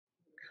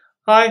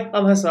Hi,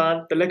 I'm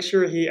Hassan, the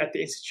lecturer here at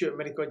the Institute of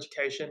Medical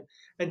Education,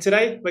 and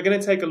today we're going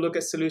to take a look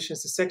at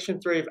solutions to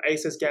Section 3 of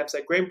ACER's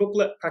GAMSAT Green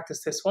Booklet,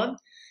 Practice Test 1,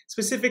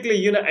 specifically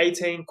Unit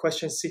 18,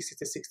 questions 60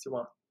 to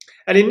 61.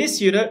 And in this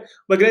unit,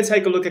 we're going to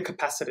take a look at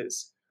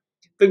capacitors.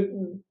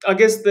 I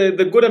guess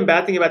the good and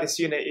bad thing about this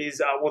unit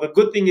is, well, the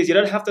good thing is you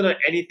don't have to know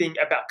anything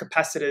about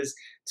capacitors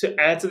to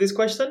answer this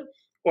question.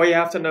 All you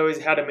have to know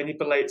is how to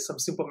manipulate some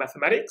simple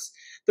mathematics.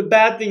 The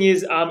bad thing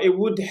is it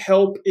would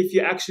help if you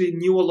actually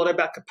knew a lot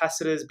about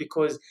capacitors,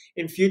 because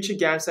in future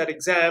GAMSAT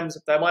exams,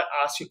 they might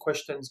ask you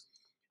questions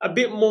a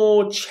bit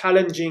more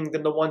challenging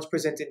than the ones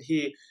presented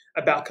here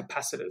about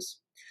capacitors.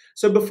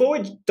 So before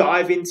we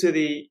dive into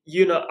the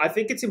unit, I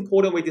think it's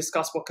important we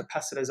discuss what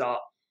capacitors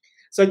are.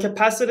 So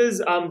capacitors,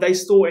 they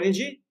store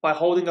energy by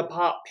holding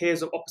apart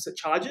pairs of opposite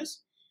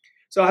charges.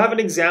 So I have an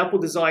example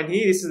design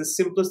here. This is the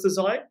simplest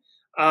design.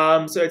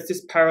 So it's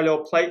this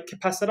parallel plate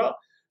capacitor.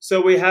 So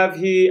we have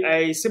here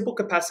a simple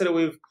capacitor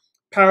with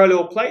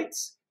parallel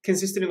plates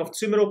consisting of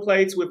two metal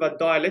plates with a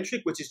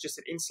dielectric, which is just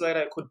an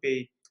insulator. It could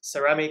be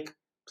ceramic,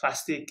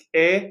 plastic,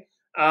 air,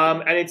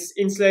 and it's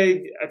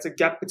insulated. It's a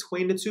gap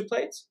between the two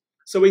plates.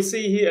 So we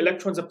see here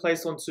electrons are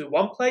placed onto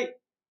one plate,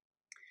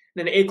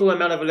 then an equal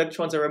amount of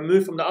electrons are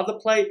removed from the other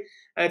plate,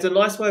 and it's a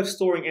nice way of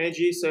storing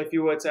energy. So if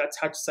you were to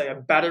attach, say, a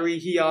battery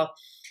here,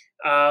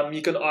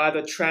 you can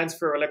either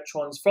transfer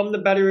electrons from the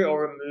battery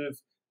or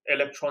remove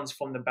electrons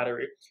from the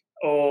battery,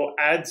 or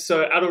add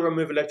or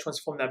remove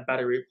electrons from that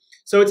battery.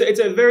 So it's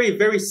a very,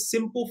 very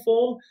simple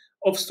form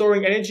of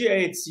storing energy,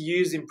 and it's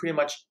used in pretty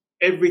much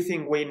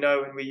everything we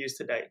know and we use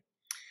today.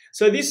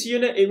 So this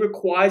unit, it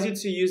requires you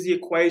to use the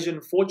equation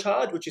for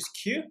charge, which is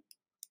Q,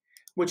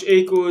 which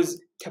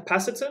equals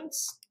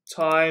capacitance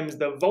times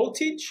the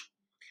voltage.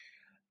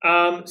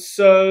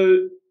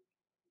 So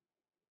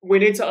we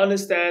need to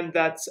understand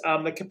that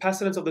the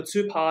capacitance of the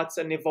two parts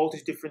and the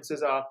voltage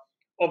differences are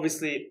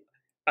obviously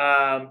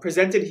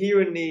presented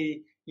here in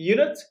the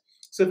unit.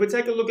 So if we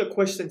take a look at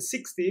question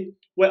 60,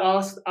 we're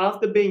asked,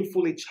 after being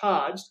fully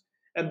charged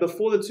and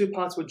before the two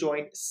parts were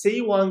joined,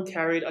 C1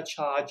 carried a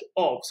charge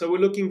of. So we're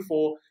looking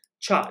for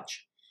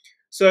charge.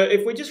 So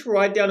if we just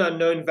write down our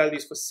known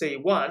values for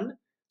C1,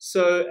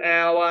 so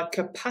our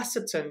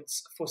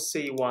capacitance for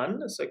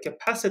C1, so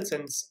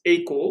capacitance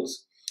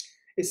equals,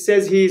 it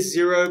says here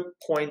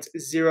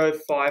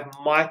 0.05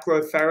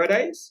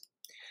 microfarads,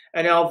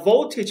 and our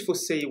voltage for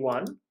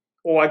C1,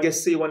 or I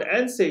guess C1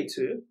 and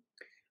C2,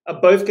 are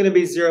both going to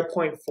be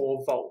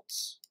 0.4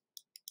 volts.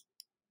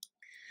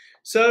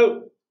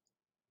 So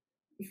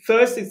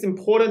first, it's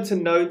important to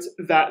note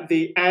that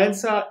the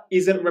answer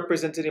isn't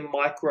represented in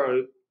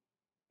micro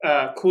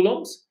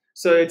coulombs,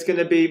 so it's going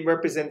to be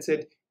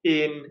represented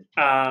in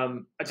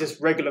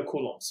just regular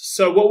coulombs.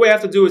 So what we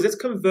have to do is let's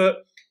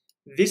convert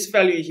this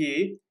value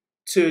here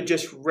to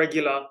just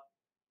regular,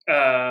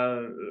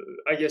 I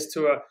guess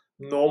to a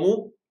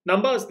normal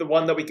number, is the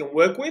one that we can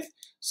work with.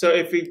 So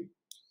if we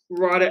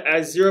write it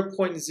as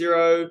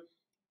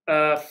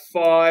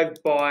 0.05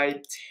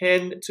 by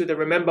 10 to the,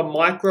 remember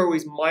micro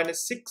is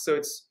 -6, so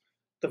it's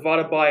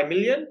divided by a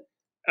million,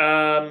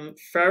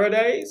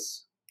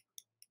 Faradays.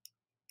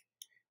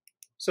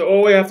 So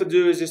all we have to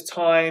do is just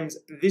times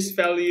this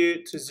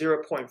value to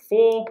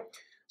 0.4.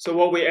 So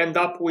what we end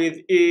up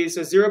with is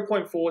a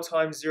 0.4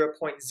 times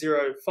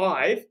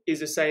 0.05 is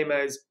the same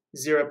as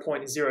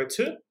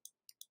 0.02.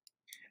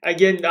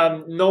 Again,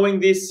 knowing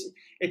this,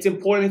 it's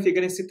important if you're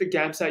going to sit the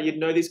GAMSAT, you'd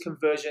know these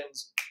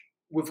conversions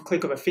with a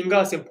click of a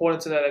finger. It's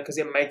important to know that because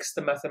it makes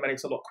the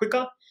mathematics a lot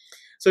quicker.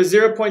 So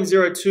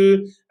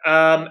 0.02,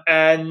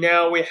 and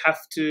now we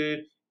have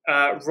to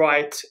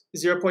write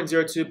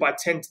 0.02 by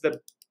 10 to the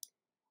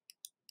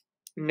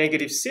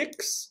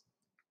 -6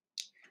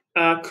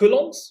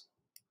 coulombs.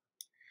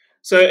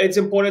 So it's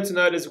important to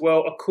note as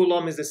well, a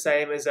coulomb is the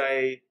same as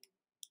a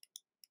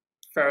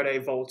Faraday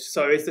volt.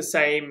 So it's the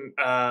same.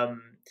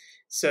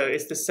 So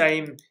it's the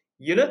same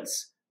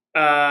units.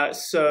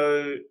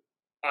 The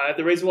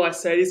reason why I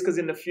say this is because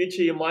in the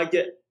future you might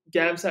get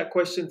GAMSAT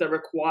questions that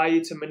require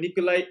you to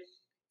manipulate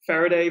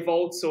Faraday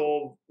volts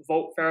or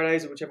volt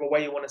Faradays, or whichever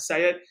way you want to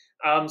say it.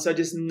 So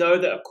just know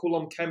that a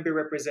coulomb can be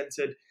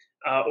represented,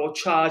 or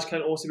charge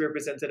can also be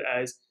represented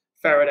as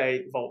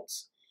Faraday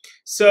volts.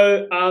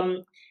 So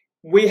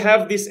we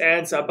have this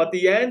answer, but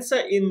the answer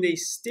in the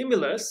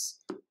stimulus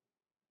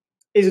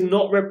is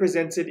not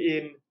represented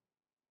in,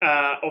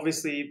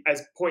 obviously,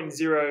 as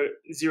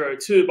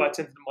 0.002 by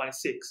 10 to the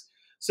 -6.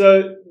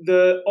 So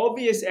the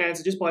obvious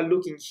answer, just by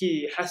looking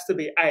here, has to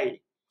be A.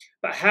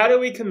 But how do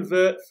we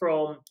convert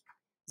from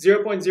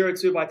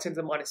 0.02 by 10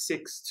 to the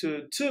 -6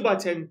 to 2 by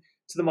 10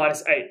 to the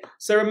 -8?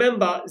 So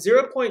remember,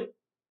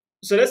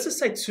 so let's just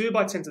say 2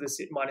 by 10 to the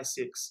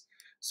 -6.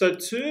 So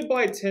 2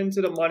 by 10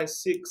 to the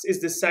 -6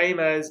 is the same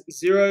as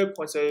 0.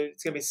 So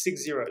it's going to be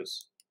 6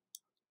 zeros.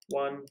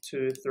 1,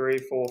 2, 3,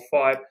 4,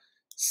 5,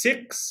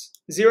 6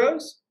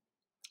 zeros.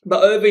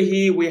 But over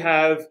here we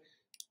have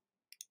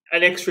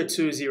an extra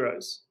 2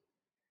 zeros.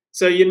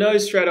 So you know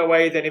straight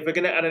away then if we're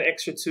going to add an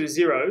extra 2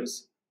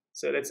 zeros,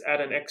 so let's add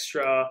an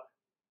extra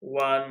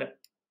 1,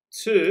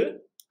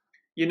 2,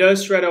 you know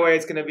straight away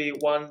it's going to be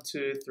 1,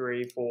 2,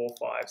 3, 4,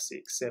 5,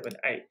 6, 7,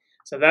 8.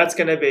 So that's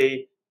going to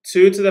be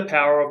 2 to the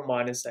power of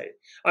minus 8.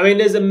 I mean,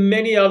 there's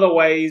many other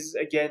ways,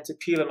 again, to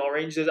peel an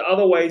orange. There's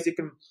other ways you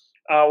can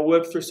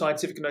work through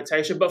scientific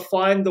notation, but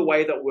find the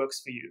way that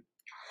works for you.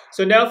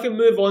 So now if we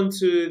move on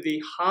to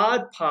the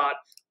hard part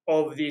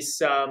of this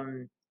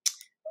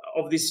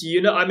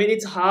unit, I mean,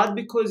 it's hard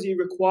because it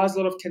requires a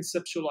lot of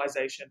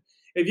conceptualization.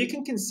 If you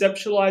can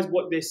conceptualize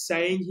what they're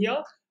saying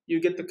here, you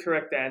get the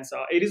correct answer.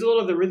 It is a lot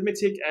of the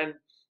arithmetic and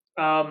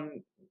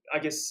I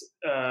guess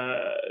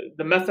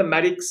the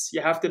mathematics.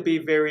 You have to be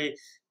very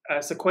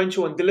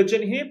sequential and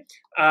diligent here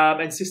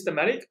and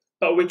systematic,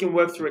 but we can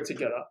work through it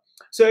together.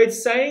 So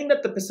it's saying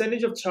that the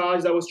percentage of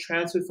charge that was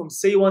transferred from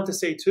C1 to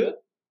C2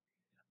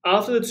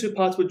 after the two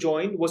parts were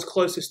joined was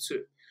closest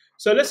to.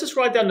 So let's just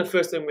write down the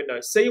first thing we know.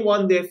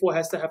 C1 therefore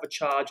has to have a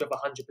charge of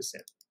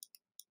 100%.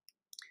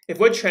 If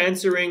we're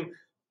transferring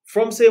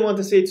from C1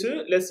 to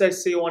C2, let's say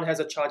C1 has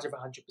a charge of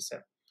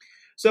 100%.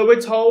 So we're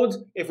told,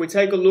 if we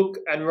take a look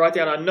and write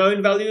down our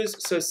known values,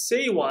 so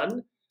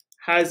C1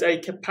 has a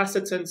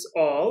capacitance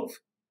of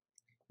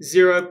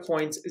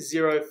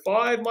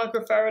 0.05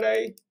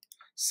 microfarad.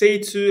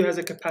 C2 has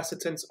a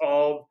capacitance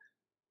of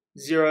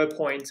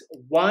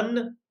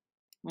 0.1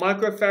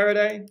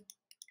 microfarad.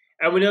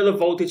 And we know the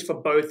voltage for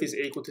both is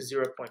equal to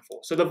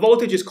 0.4. So the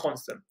voltage is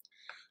constant.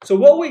 So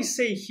what we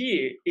see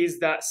here is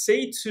that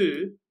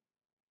C2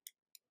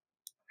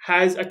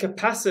 has a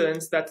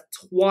capacitance that's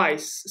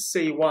twice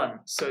C1.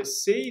 So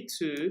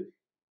C2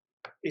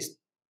 is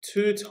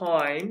 2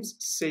 times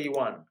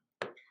C1,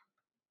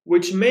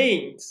 which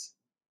means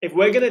if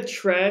we're going to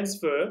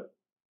transfer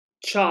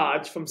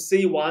charge from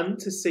C1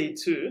 to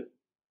C2,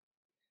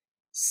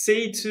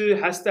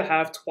 C2 has to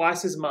have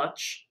twice as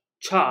much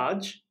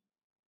charge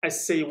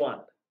as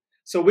C1.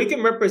 So we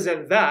can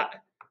represent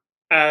that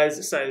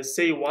as, say,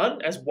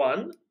 C1 as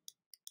 1,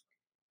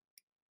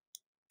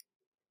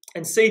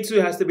 and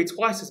C2 has to be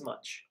twice as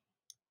much.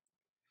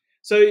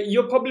 So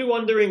you're probably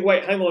wondering,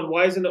 wait, hang on,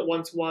 why isn't it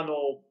 1-to-1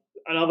 or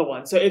another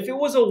one? So if it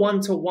was a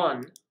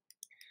 1-to-1,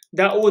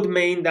 that would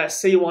mean that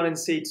C1 and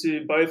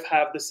C2 both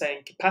have the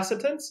same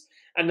capacitance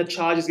and the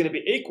charge is going to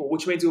be equal,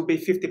 which means it will be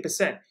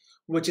 50%,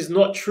 which is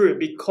not true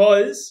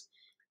because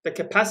the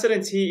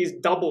capacitance here is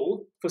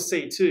double for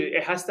C2.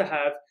 It has to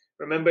have,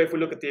 remember if we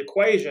look at the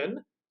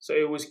equation, so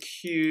it was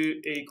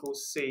Q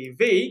equals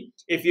CV.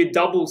 If you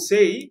double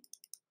C,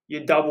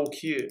 you double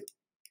Q.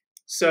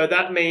 So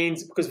that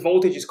means, because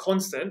voltage is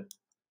constant,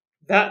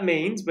 that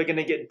means we're going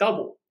to get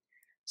double.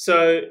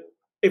 So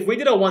if we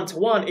did a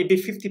 1-to-1, it'd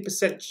be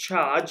 50%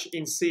 charge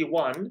in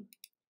C1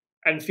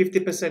 and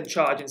 50%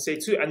 charge in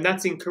C2, and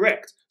that's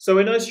incorrect. So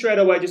we know straight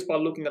away just by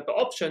looking at the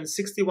options,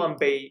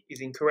 61B is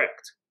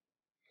incorrect.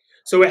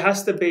 So it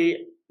has to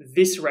be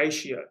this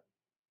ratio.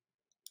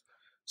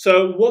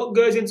 So what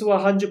goes into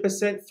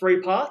 100%,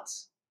 3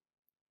 parts?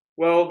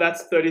 Well,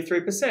 that's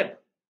 33%.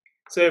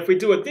 So if we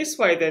do it this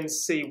way, then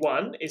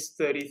C1 is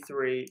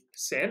 33%.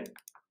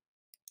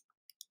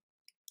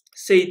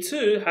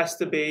 C2 has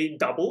to be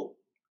double.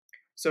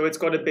 So it's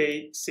got to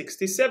be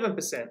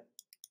 67%.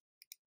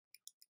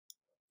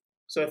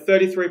 So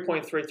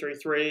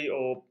 33.333,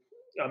 or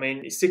I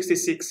mean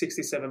 66,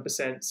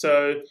 67%.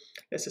 So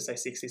let's just say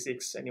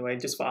 66 anyway,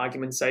 just for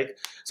argument's sake.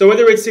 So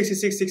whether it's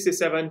 66,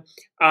 67,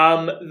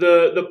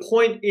 the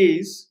point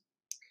is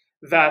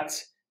that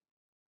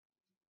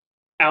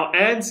our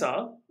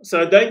answer,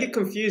 so don't get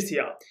confused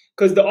here,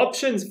 because the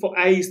options for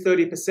A is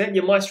 30%.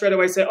 You might straight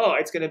away say, oh,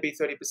 it's going to be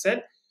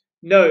 30%.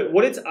 No,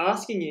 what it's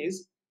asking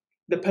is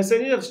the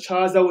percentage of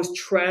charge that was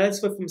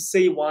transferred from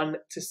C1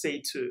 to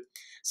C2.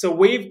 So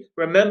we've,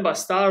 remember,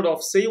 started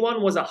off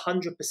C1 was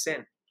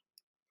 100%.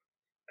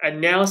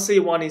 And now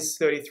C1 is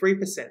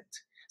 33%.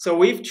 So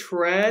we've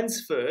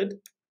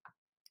transferred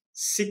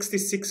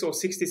 66 or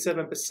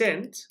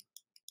 67%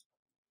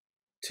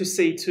 to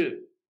C2.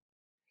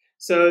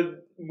 So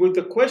with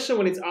the question,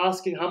 when it's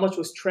asking how much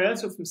was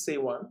transferred from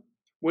C1,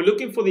 we're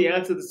looking for the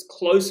answer that's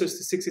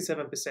closest to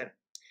 67%.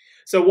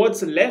 So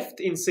what's left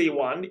in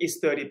C1 is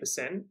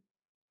 30%.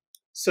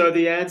 So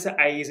the answer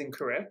A is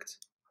incorrect.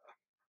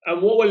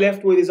 And what we're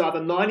left with is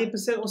either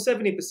 90% or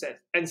 70%.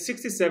 And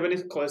 67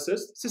 is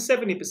closest to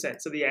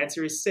 70%. So the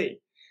answer is C.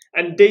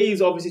 And D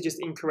is obviously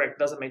just incorrect.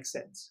 Doesn't make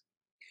sense.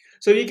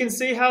 So you can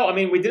see how, I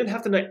mean, we didn't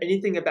have to know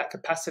anything about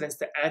capacitance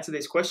to answer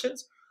these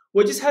questions.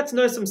 We just had to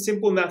know some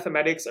simple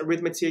mathematics,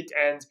 arithmetic,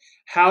 and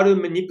how to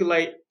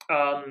manipulate,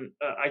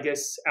 I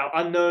guess, our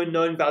unknown,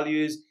 known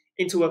values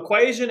into an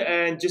equation,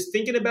 and just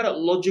thinking about it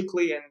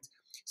logically and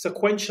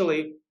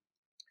sequentially,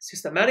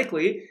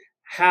 systematically,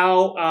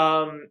 how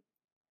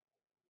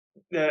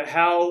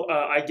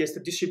I guess the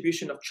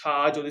distribution of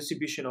charge or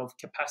distribution of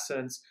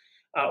capacitance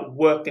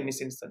worked in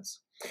this instance.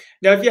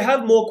 Now, if you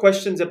have more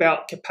questions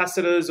about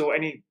capacitors or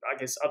any, I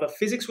guess, other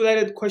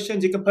physics-related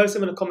questions, you can post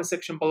them in the comment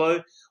section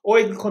below, or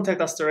you can contact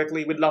us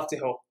directly. We'd love to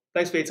help.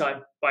 Thanks for your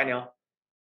time. Bye now.